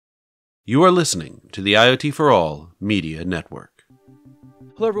You are listening to the IoT for All Media Network.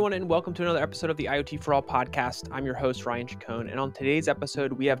 Hello, everyone, and welcome to another episode of the IoT for All podcast. I'm your host, Ryan Chacon, and on today's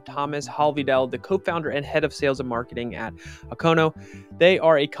episode, we have Thomas Hollwedel, the co-founder and head of sales and marketing at Aconno. They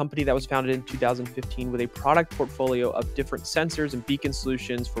are a company that was founded in 2015 with a product portfolio of different sensors and beacon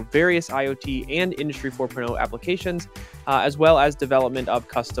solutions for various IoT and Industry 4.0 applications, as well as development of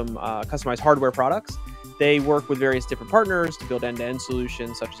customized hardware products. They work with various different partners to build end-to-end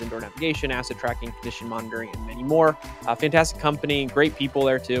solutions such as indoor navigation, asset tracking, condition monitoring, and many more. Fantastic company, great people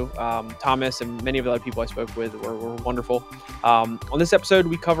there too. Thomas and many of the other people I spoke with were wonderful. On this episode,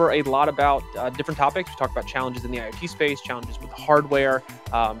 we cover a lot about different topics. We talk about challenges in the IoT space, challenges with hardware,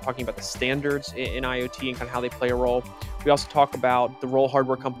 talking about the standards in IoT and kind of how they play a role. We also talk about the role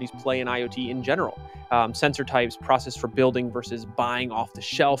hardware companies play in IoT in general. Sensor types, process for building versus buying off the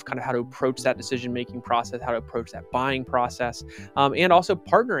shelf, kind of how to approach that decision-making process, how to approach that buying process, and also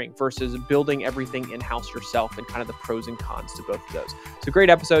partnering versus building everything in-house yourself and kind of the pros and cons to both of those. It's a great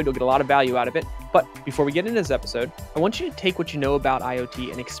episode. You'll get a lot of value out of it. But before we get into this episode, I want you to take what you know about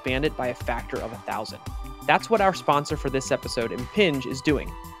IoT and expand it by a factor of 1,000. That's what our sponsor for this episode, Impinj, is doing.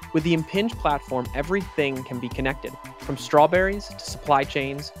 With the Impinj platform, everything can be connected, from strawberries to supply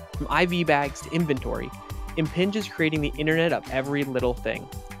chains, from IV bags to inventory. Impinj is creating the internet of every little thing.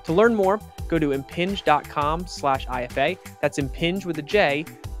 To learn more, go to impinj.com/IFA. That's Impinj with a J,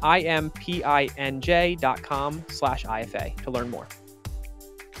 IMPINJ.com/IFA to learn more.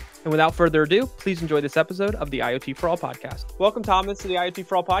 And without further ado, please enjoy this episode of the IoT for All podcast. Welcome, Thomas, to the IoT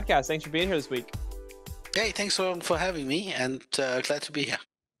for All podcast. Thanks for being here this week. Hey, thanks for having me, and glad to be here.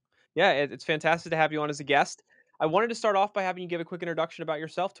 Yeah, it's fantastic to have you on as a guest. I wanted to start off by having you give a quick introduction about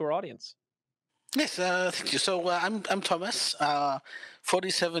yourself to our audience. Yes, thank you. So I'm Thomas,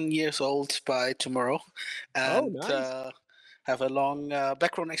 47 years old by tomorrow, Oh, and nice. have a long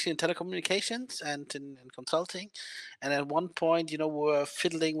background actually in telecommunications and in consulting. And at one point, we were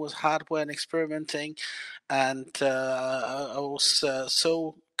fiddling with hardware and experimenting, and I was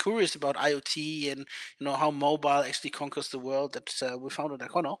so curious about IoT and how mobile actually conquers the world that we founded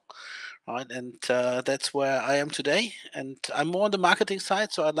Aconno, right? And that's where I am today. And I'm more on the marketing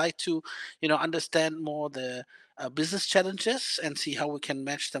side, so I'd like to understand more the business challenges and see how we can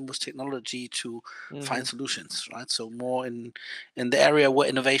match them with technology to Hmm. find solutions, right? So more in the area where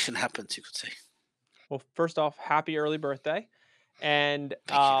innovation happens, you could say. Well, first off, happy early birthday. And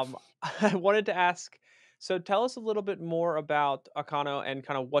Thank you. I wanted to ask, so tell us a little bit more about Akano and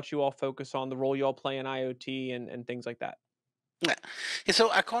kind of what you all focus on, the role you all play in IoT and things like that. Yeah. Yeah, so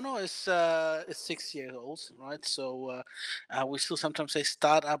Aconno is 6 years old, right? So we still sometimes say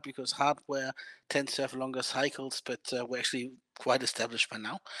startup because hardware tends to have longer cycles, but we're actually quite established by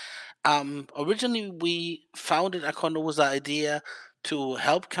now. Originally, we founded Aconno with the idea to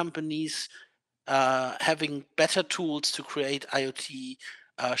help companies having better tools to create IoT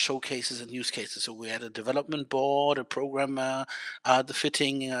showcases and use cases. So we had a development board, a programmer, the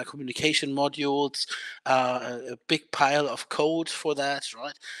fitting communication modules, a big pile of code for that,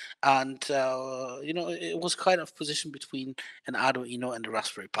 right? And it was kind of positioned between an Arduino and a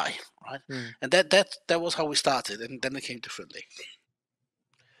Raspberry Pi, right? Hmm. And that was how we started, and then it came differently.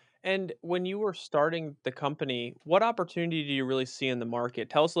 And when you were starting the company, what opportunity do you really see in the market?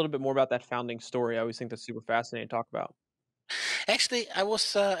 Tell us a little bit more about that founding story. I always think that's super fascinating to talk about. Actually, I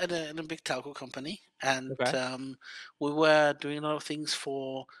was in a big telco company, and Okay. we were doing a lot of things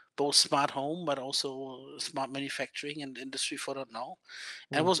for both smart home, but also smart manufacturing and Industry 4.0.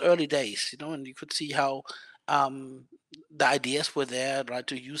 And it Hmm. was early days, and you could see how um, the ideas were there, right?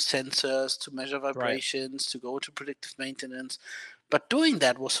 To use sensors, to measure Right. vibrations, to go to predictive maintenance. But doing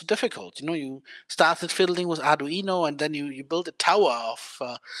that was so difficult. You started fiddling with Arduino, and then you built a tower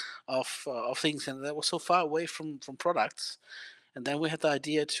of things, and that was so far away from products. And then we had the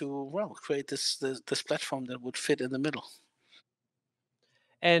idea to create this platform that would fit in the middle.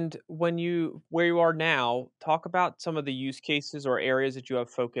 And where you are now, talk about some of the use cases or areas that you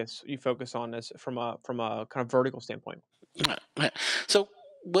focus on as from a kind of vertical standpoint. Yeah, yeah. So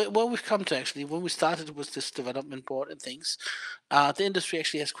where we've come to actually, when we started with this development board and things, the industry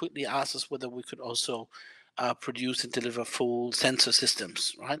actually has quickly asked us whether we could also produce and deliver full sensor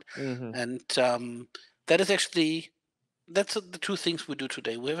systems, right? Hmm. And that is actually that's the two things we do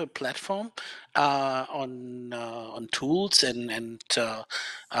today. We have a platform on tools and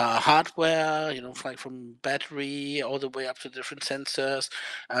hardware. Like from battery all the way up to different sensors,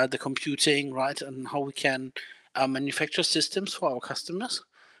 the computing, right, and how we can manufacture systems for our customers.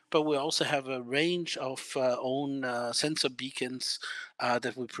 But we also have a range of own sensor beacons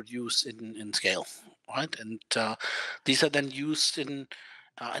that we produce in scale, right? And these are then used in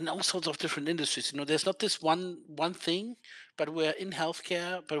and all sorts of different industries. There's not this one thing, but we're in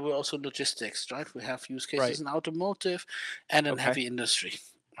healthcare, but we're also logistics, right? We have use Right. cases in automotive and in Okay. heavy industry,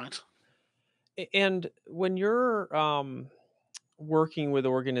 right? And when you're working with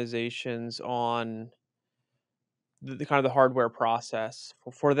organizations on the kind of the hardware process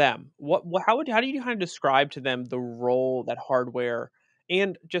for them, how do you kind of describe to them the role that hardware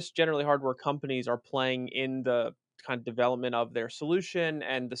and just generally hardware companies are playing in the kind of development of their solution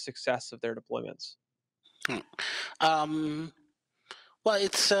and the success of their deployments? Hmm. Um, well,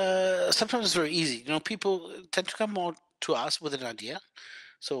 it's sometimes it's very easy. People tend to come more to us with an idea.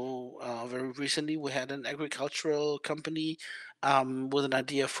 So very recently, we had an agricultural company with an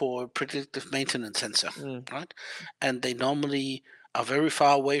idea for predictive maintenance sensor, Mm, right? And they normally are very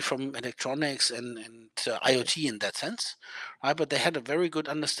far away from electronics and right. IoT in that sense, right? But they had a very good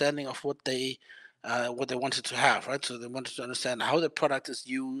understanding of what they wanted to have, right? So they wanted to understand how the product is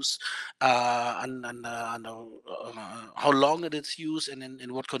used, and how long it is used, and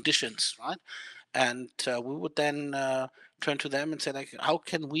in what conditions, right? And we would then turn to them and say, like, how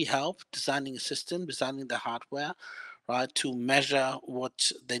can we help designing a system, designing the hardware, right, to measure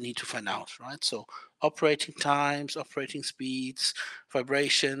what they need to find out, right? So operating times, operating speeds,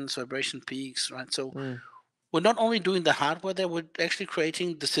 vibrations, vibration peaks, right? So Mm, we're not only doing the hardware there, we're actually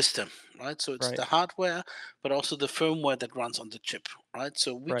creating the system, right? So it's right. the hardware, but also the firmware that runs on the chip, right?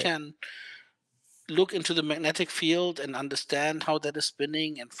 So we Right. can look into the magnetic field and understand how that is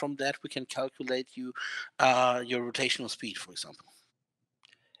spinning, and from that we can calculate your rotational speed, for example.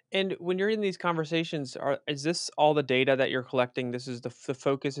 And when you're in these conversations, is this all the data that you're collecting? This is the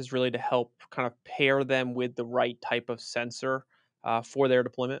focus is really to help kind of pair them with the right type of sensor for their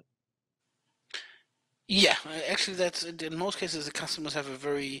deployment. Yeah, actually, that's in most cases the customers have a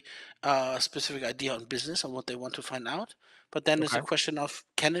very specific idea on business and what they want to find out. But then it's a Okay. question of,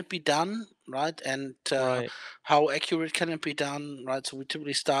 can it be done, right? And Right. how accurate can it be done, right? So we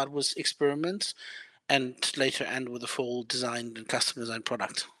typically start with experiments and later end with a full design and custom design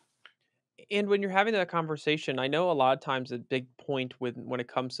product. And when you're having that conversation, I know a lot of times a big point with when it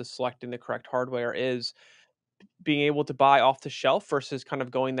comes to selecting the correct hardware is being able to buy off the shelf versus kind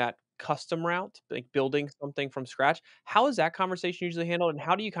of going that custom route, like building something from scratch. How is that conversation usually handled? And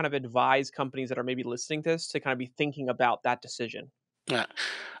how do you kind of advise companies that are maybe listening to this to kind of be thinking about that decision? Yeah.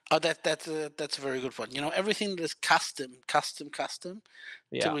 Oh, that's a very good point. Everything that's custom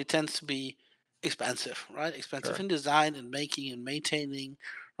Yeah, typically tends to be expensive, right? Expensive sure. in design and making and maintaining,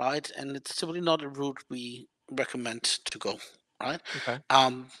 right? And it's typically not a route we recommend to go, right? Okay.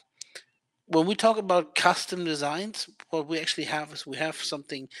 Um, when we talk about custom designs, what we actually have is we have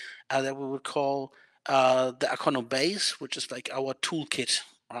something that we would call the aconno base, which is like our toolkit,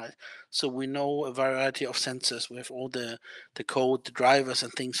 right? So we know a variety of sensors. We have all the code, the drivers,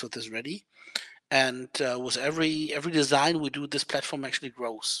 and things for this ready. And with every design we do, this platform actually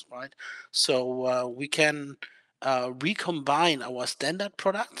grows, right? So we can recombine our standard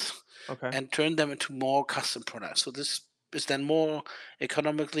products Okay. and turn them into more custom products. So this is then more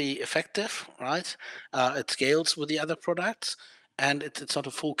economically effective, right? It scales with the other products, and it's not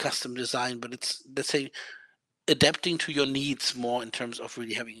a full custom design, but it's, let's say, adapting to your needs more in terms of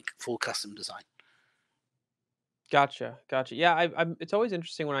really having full custom design. Gotcha. Gotcha. Yeah, it's always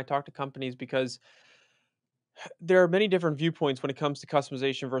interesting when I talk to companies because there are many different viewpoints when it comes to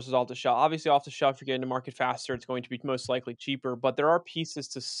customization versus off the shelf. Obviously, off the shelf, you're getting to market faster. It's going to be most likely cheaper, but there are pieces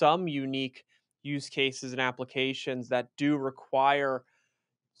to some unique use cases and applications that do require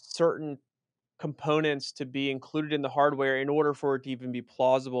certain components to be included in the hardware in order for it to even be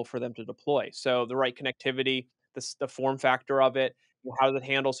plausible for them to deploy. So the right connectivity, the form factor of it, how does it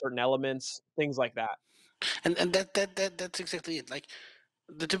handle certain elements, things like that. And that's exactly it. Like,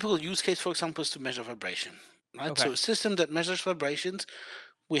 the typical use case, for example, is to measure vibration, right? So Okay. a system that measures vibrations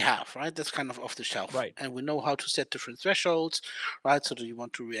we have, right? That's kind of off the shelf, Right. and we know how to set different thresholds, right? So do you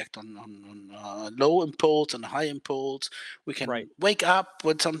want to react on low impulse and high impulse? We Right. can wake up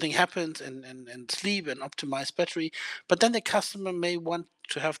when something happens and sleep and optimize battery, but then the customer may want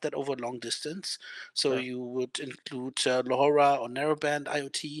to have that over long distance. So Sure. you would include LoRa or narrowband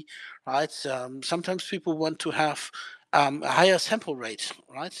IoT, right? Sometimes people want to have a higher sample rate,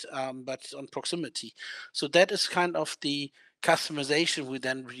 right? But on proximity. So that is kind of the customization we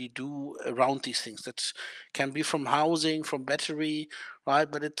then really do around these things. That can be from housing, from battery, right?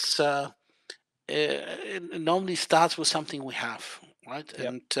 But it normally starts with something we have, right? Yep.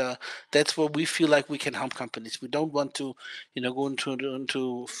 And that's where we feel like we can help companies. We don't want to, go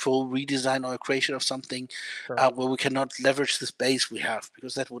into full redesign or creation of something Sure. where we cannot leverage the space we have,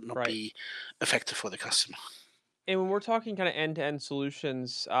 because that would not Right. be effective for the customer. And when we're talking kind of end-to-end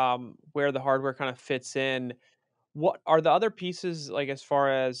solutions, where the hardware kind of fits in, what are the other pieces like as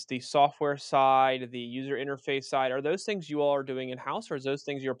far as the software side, the user interface side? Are those things you all are doing in-house, or is those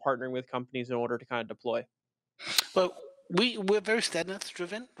things you're partnering with companies in order to kind of deploy? Well, we're very standards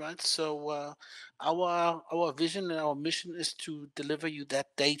driven, right? So our vision and our mission is to deliver you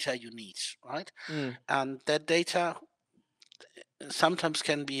that data you need, right? Mm, And that data sometimes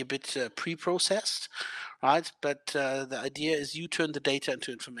can be a bit pre-processed, right? But the idea is you turn the data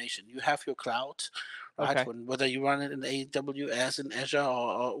into information. You have your cloud, right? okay, Whether you run it in AWS, in Azure,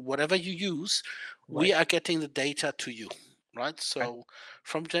 or whatever you use, we right. are getting the data to you, right? Okay, So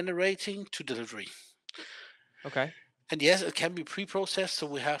from generating to delivery. okay, And yes, it can be pre-processed. So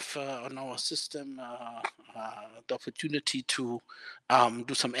we have on our system the opportunity to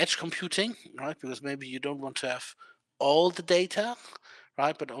do some edge computing, right? Because maybe you don't want to have all the data,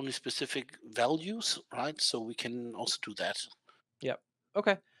 right? But only specific values, right? So we can also do that. yep.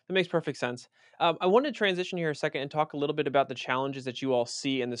 Okay, that makes perfect sense. I wanted to transition here a second and talk a little bit about the challenges that you all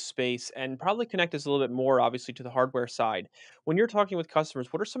see in the space, and probably connect this a little bit more, obviously, to the hardware side. When you're talking with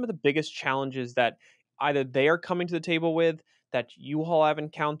customers, what are some of the biggest challenges that either they are coming to the table with that you all have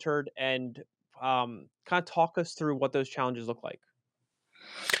encountered, and kind of talk us through what those challenges look like?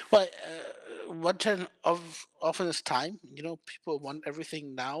 Well, one challenge of often is time. You know, people want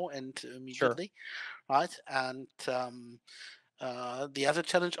everything now and Sure. immediately, right? And the other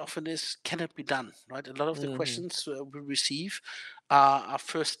challenge often is, can it be done? Right. A lot of the Hmm. questions we receive are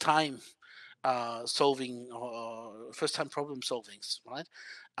first time solving or first time problem solvings. Right.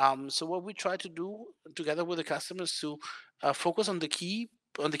 So what we try to do together with the customers to focus on the key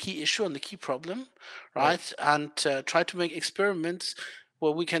issue, on the key problem, Right. right, and try to make experiments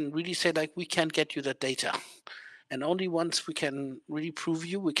where we can really say like we can get you that data, and only once we can really prove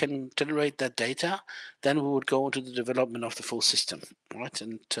you, we can generate that data, then we would go into the development of the full system, right?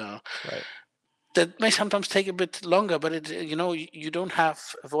 And Right. that may sometimes take a bit longer, but you don't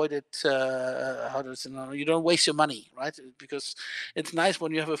have avoided how does it know, you don't waste your money, right? Because it's nice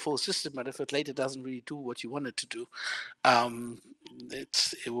when you have a full system, but if it later doesn't really do what you want it to do, um,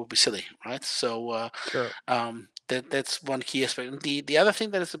 it will be silly, right? So Sure. that's one key aspect. And the other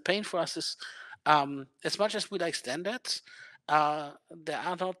thing that is a pain for us is, as much as we like standards, there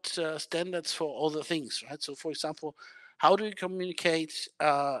are not standards for all the things, right? So, for example, how do you communicate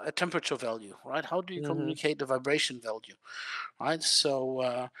a temperature value, right? How do you Hmm. communicate the vibration value, right?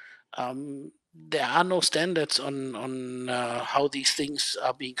 So there are no standards on how these things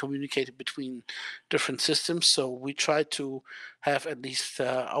are being communicated between different systems. So we try to have at least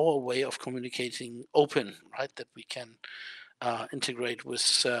our way of communicating open, right? That we can integrate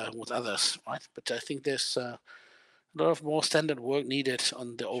with others, right? But I think there's a lot of more standard work needed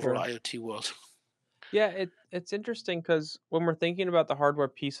on the overall Sure. IoT world. Yeah, it's interesting because when we're thinking about the hardware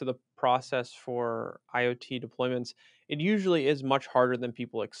piece of the process for IoT deployments, it usually is much harder than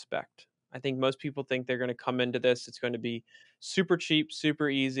people expect. I think most people think they're going to come into this, it's going to be super cheap, super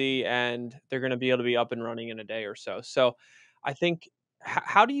easy, and they're going to be able to be up and running in a day or so. So I think,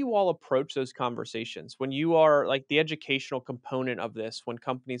 how do you all approach those conversations when you are like the educational component of this, when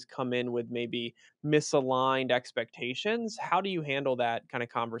companies come in with maybe misaligned expectations? How do you handle that kind of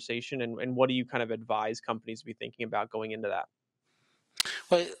conversation, and what do you kind of advise companies to be thinking about going into that?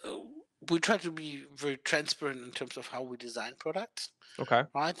 Well, we try to be very transparent in terms of how we design products, Okay.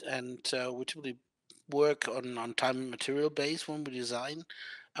 right? And we typically work on time and material base when we design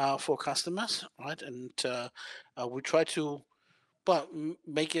for customers, right? And we try to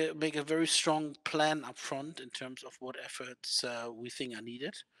make a very strong plan up front in terms of what efforts we think are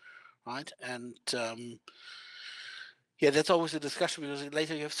needed, right? And yeah, that's always a discussion because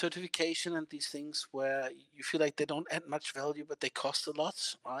later you have certification and these things where you feel like they don't add much value, but they cost a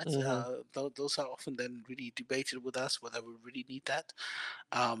lot, right? Hmm. Those are often then really debated with us whether we really need that.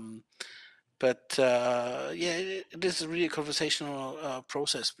 Um, but yeah, it is really a conversational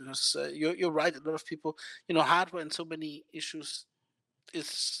process because you're right. A lot of people, hardware and so many issues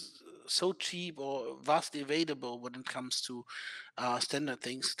is so cheap or vastly available when it comes to standard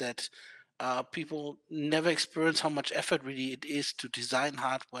things that people never experience how much effort really it is to design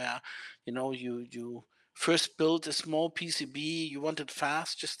hardware. You first build a small PCB, you want it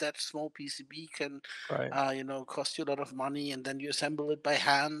fast, just that small PCB can Right. cost you a lot of money, and then you assemble it by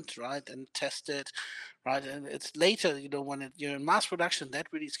hand, right, and test it, right, and it's later, when you're in mass production, that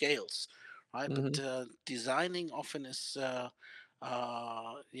really scales, right, but Hmm. designing often yeah,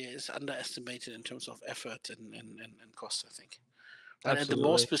 is underestimated in terms of effort and cost, I think. Right, and the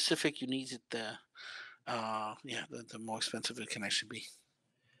more Absolutely. specific you need it, the more expensive it can actually be.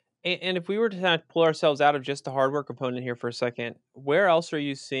 And if we were to kind of pull ourselves out of just the hardware component here for a second, where else are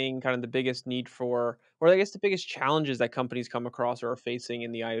you seeing kind of the biggest need for, or I guess the biggest challenges that companies come across or are facing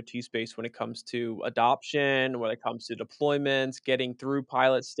in the IoT space when it comes to adoption, when it comes to deployments, getting through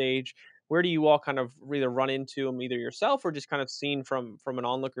pilot stage? Where do you all kind of either run into them either yourself or just kind of seen from an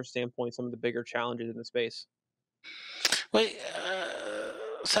onlooker standpoint some of the bigger challenges in the space? Well,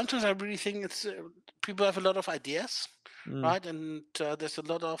 sometimes I really think it's people have a lot of ideas, Mm, right? And there's a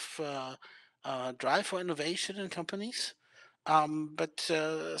lot of drive for innovation in companies. But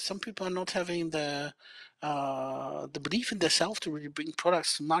some people are not having the belief in themselves to really bring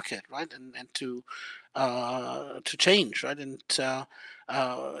products to market, right? And to change, right? And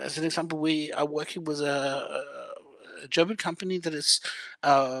as an example, we are working with a German company that is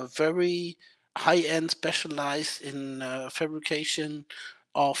very high-end, specialized in fabrication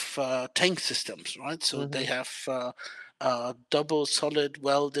of tank systems, right? So they mhm. have double solid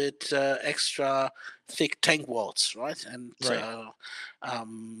welded extra thick tank walls, right? And Right,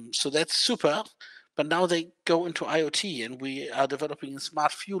 so that's super. But now they go into IoT, and we are developing a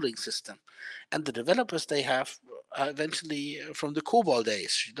smart fueling system. And the developers they have eventually from the COBOL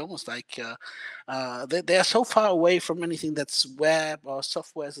days, it's like they are so far away from anything that's web or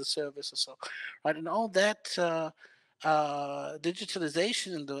software as a service or so, right? And all that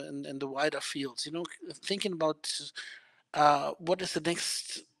digitalization in the wider fields, thinking about what is the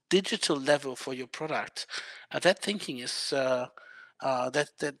next digital level for your product. That thinking is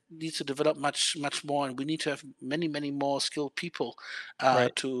that needs to develop much more, and we need to have many more skilled people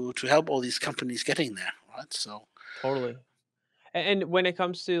right, to help all these companies getting there. Right. So totally. And when it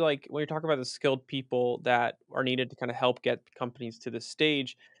comes to like when you're talking about the skilled people that are needed to kind of help get companies to this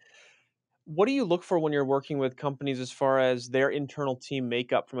stage, what do you look for when you're working with companies as far as their internal team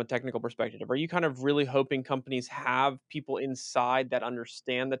makeup from a technical perspective? Are you kind of really hoping companies have people inside that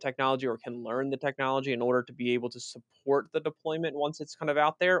understand the technology or can learn the technology in order to be able to support the deployment once it's kind of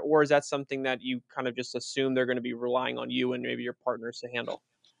out there? Or is that something that you kind of just assume they're going to be relying on you and maybe your partners to handle?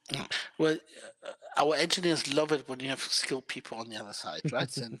 well, our engineers love it when you have skilled people on the other side,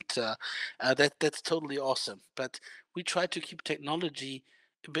 right? And that's totally awesome. But we try to keep technology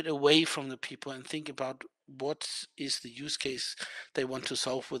a bit away from the people and think about what is the use case they want to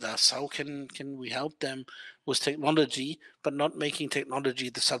solve with us. How can we help them with technology, but not making technology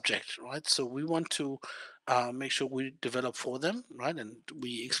the subject, right? So we want to make sure we develop for them, right? And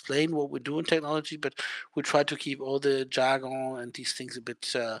we explain what we do in technology, but we try to keep all the jargon and these things a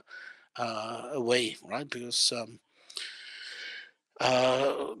bit away, right? Because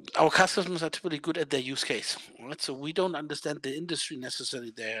our customers are typically good at their use case, right? So we don't understand the industry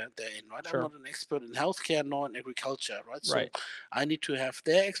necessarily they're in, right? I'm Sure. not an expert in healthcare nor in agriculture, right? So Right. I need to have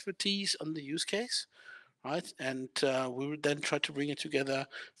their expertise on the use case, right? And we would then try to bring it together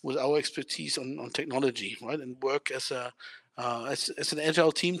with our expertise on technology, right? And work as an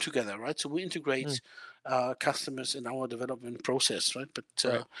agile team together, right? So we Mm, integrate customers in our development process, right? But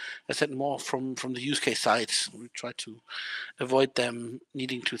right. I said more from the use case side. We try to avoid them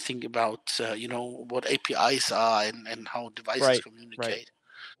needing to think about what APIs are and how devices Right. Right. communicate.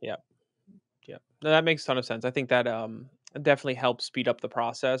 Yeah. Yeah. No, that makes a ton of sense. I think that definitely helps speed up the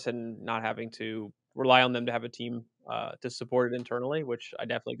process and not having to rely on them to have a team to support it internally, which I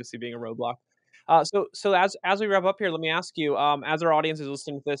definitely could see being a roadblock. So as we wrap up here, let me ask you, as our audience is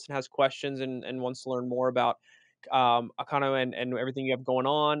listening to this and has questions and wants to learn more about Akano and everything you have going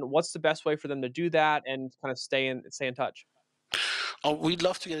on, what's the best way for them to do that and kind of stay in touch? Oh, we'd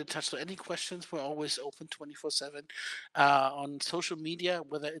love to get in touch. So any questions, we're always open 24/7 on social media,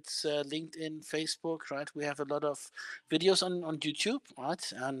 whether it's LinkedIn, Facebook, right? We have a lot of videos on YouTube,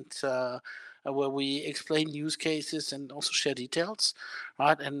 right? And where we explain use cases and also share details,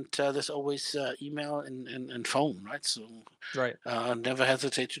 right? And there's always email and phone, right? So Right. never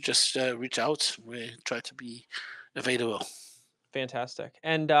hesitate to just reach out. We try to be available. Fantastic.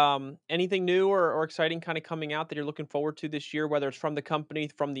 And anything new or exciting kind of coming out that you're looking forward to this year, whether it's from the company,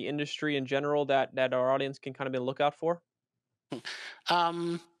 from the industry in general, that our audience can kind of be on the lookout for?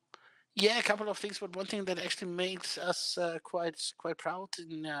 Um, Yeah, a couple of things, but one thing that actually makes us quite proud,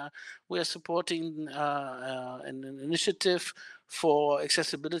 and we are supporting an initiative for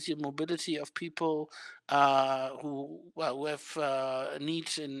accessibility and mobility of people who have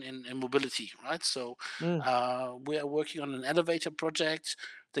needs in mobility, right? So Mm, we are working on an elevator project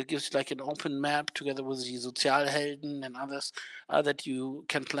that gives like an open map together with the Sozialhelden and others that you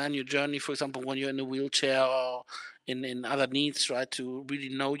can plan your journey. For example, when you're in a wheelchair or in other needs, right? To really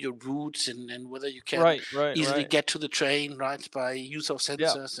know your routes and whether you can right, right, easily right. get to the train, right? By use of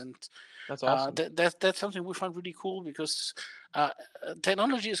Yeah, sensors and That's awesome. That's something we find really cool because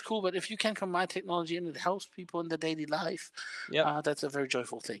technology is cool, but if you can combine technology and it helps people in their daily life, Yep. that's a very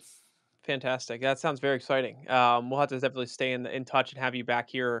joyful thing. Fantastic. That sounds very exciting. We'll have to definitely stay in touch and have you back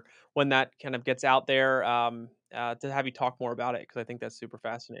here when that kind of gets out there, to have you talk more about it, because I think that's super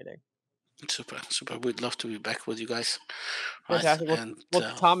fascinating. Super, super. We'd love to be back with you guys, right? Fantastic. And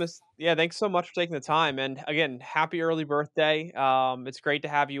Well, Thomas, yeah, thanks so much for taking the time. And again, happy early birthday. It's great to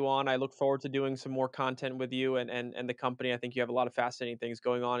have you on. I look forward to doing some more content with you and the company. I think you have a lot of fascinating things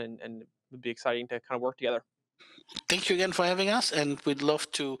going on, and it would be exciting to kind of work together. thank you again for having us, and we'd love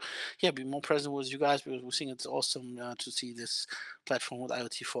to, yeah, be more present with you guys because we think it's awesome to see this platform with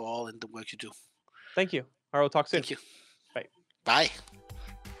IoT for all and the work you do. Thank you. All right, we'll talk soon. Thank you. Bye. Bye.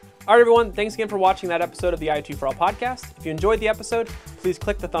 All right, everyone. Thanks again for watching that episode of the IoT for All podcast. If you enjoyed the episode, please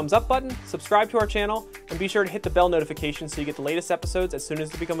click the thumbs up button, subscribe to our channel, and be sure to hit the bell notification so you get the latest episodes as soon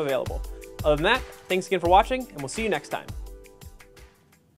as they become available. Other than that, thanks again for watching, and we'll see you next time.